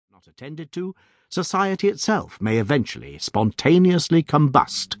not attended to, society itself may eventually spontaneously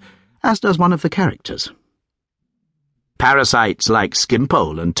combust, as does one of the characters. Parasites like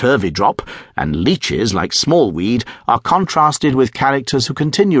Skimpole and Turveydrop, and leeches like Smallweed are contrasted with characters who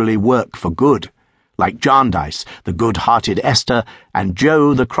continually work for good, like Jarndyce, the good-hearted Esther, and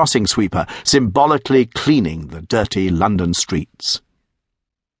Joe, the crossing sweeper, symbolically cleaning the dirty London streets.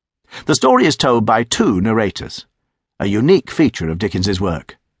 The story is told by two narrators, a unique feature of Dickens's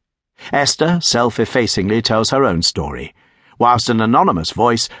work. Esther self-effacingly tells her own story, whilst an anonymous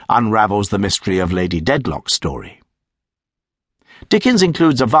voice unravels the mystery of Lady Dedlock's story. Dickens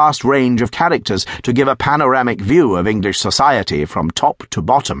includes a vast range of characters to give a panoramic view of English society from top to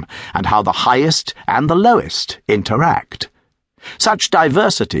bottom, and how the highest and the lowest interact. Such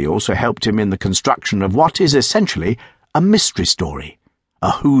diversity also helped him in the construction of what is essentially a mystery story,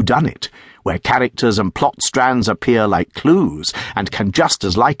 a whodunit, where characters and plot strands appear like clues and can just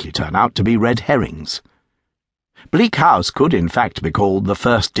as likely turn out to be red herrings. Bleak House could in fact be called the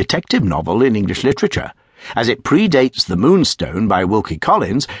first detective novel in English literature, as it predates The Moonstone by Wilkie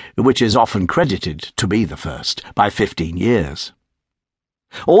Collins, which is often credited to be the first, by 15 years.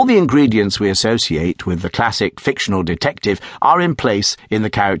 All the ingredients we associate with the classic fictional detective are in place in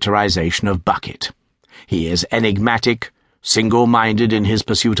the characterization of Bucket. He is enigmatic, single-minded in his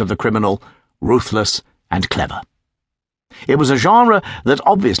pursuit of the criminal, ruthless and clever. It was a genre that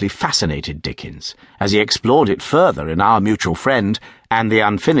obviously fascinated Dickens, as he explored it further in Our Mutual Friend and the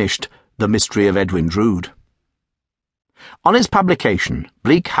unfinished The Mystery of Edwin Drood. On its publication,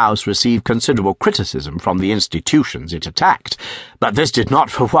 Bleak House received considerable criticism from the institutions it attacked, but this did not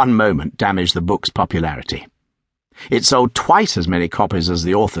for one moment damage the book's popularity. It sold twice as many copies as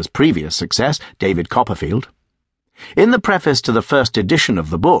the author's previous success, David Copperfield. In the preface to the first edition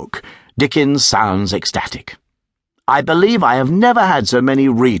of the book, Dickens sounds ecstatic. "I believe I have never had so many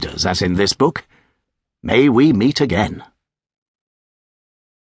readers as in this book. May we meet again."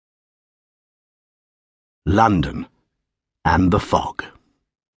 London and the Fog.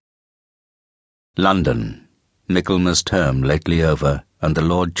 London, Michaelmas term lately over, and the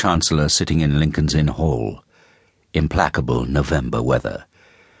Lord Chancellor sitting in Lincoln's Inn Hall. Implacable November weather.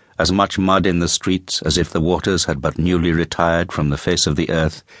 As much mud in the streets as if the waters had but newly retired from the face of the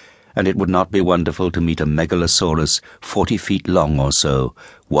earth, and it would not be wonderful to meet a megalosaurus 40 feet long or so,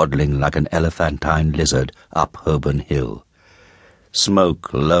 waddling like an elephantine lizard up Holborn Hill. Smoke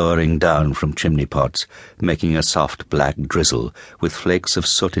lowering down from chimney pots, making a soft black drizzle, with flakes of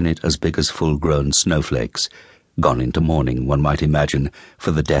soot in it as big as full-grown snowflakes, gone into mourning, one might imagine,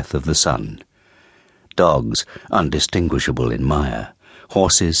 for the death of the sun. Dogs, undistinguishable in mire.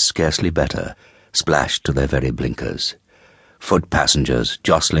 Horses scarcely better, splashed to their very blinkers. Foot passengers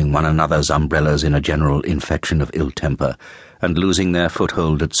jostling one another's umbrellas in a general infection of ill temper, and losing their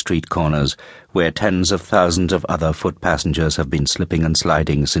foothold at street corners, where tens of thousands of other foot passengers have been slipping and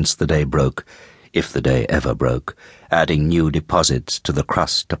sliding since the day broke, if the day ever broke, adding new deposits to the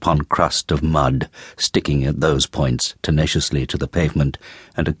crust upon crust of mud, sticking at those points tenaciously to the pavement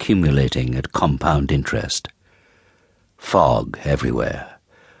and accumulating at compound interest. Fog everywhere.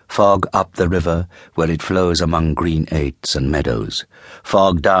 Fog up the river, where it flows among green aits and meadows.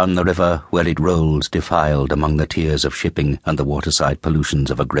 Fog down the river, where it rolls defiled among the tiers of shipping and the waterside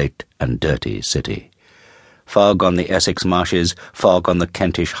pollutions of a great and dirty city. Fog on the Essex marshes, fog on the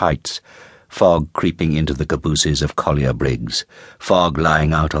Kentish heights, fog creeping into the cabooses of collier brigs, fog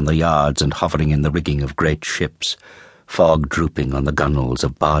lying out on the yards and hovering in the rigging of great ships, fog drooping on the gunwales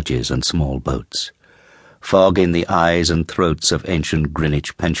of barges and small boats. Fog in the eyes and throats of ancient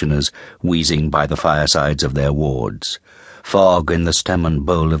Greenwich pensioners wheezing by the firesides of their wards. Fog in the stem and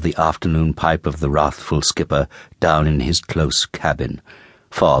bowl of the afternoon pipe of the wrathful skipper down in his close cabin.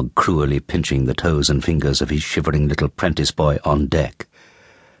 Fog cruelly pinching the toes and fingers of his shivering little prentice boy on deck.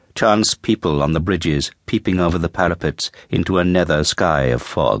 Chance people on the bridges peeping over the parapets into a nether sky of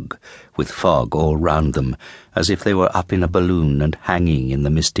fog, with fog all round them, as if they were up in a balloon and hanging in the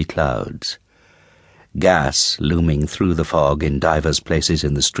misty clouds. Gas looming through the fog in divers places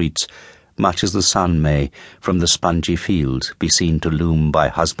in the streets, much as the sun may, from the spongy fields, be seen to loom by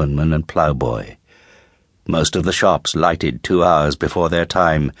husbandman and ploughboy. Most of the shops lighted 2 hours before their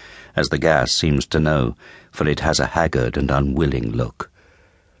time, as the gas seems to know, for it has a haggard and unwilling look.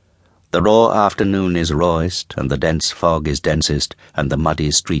 The raw afternoon is rawest, and the dense fog is densest, and the muddy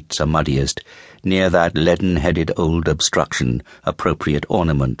streets are muddiest, near that leaden-headed old obstruction, appropriate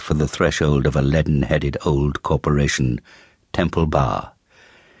ornament for the threshold of a leaden-headed old corporation, Temple Bar.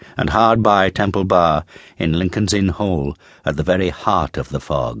 And hard by Temple Bar, in Lincoln's Inn Hall, at the very heart of the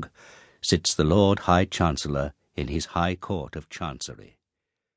fog, sits the Lord High Chancellor in his High Court of Chancery.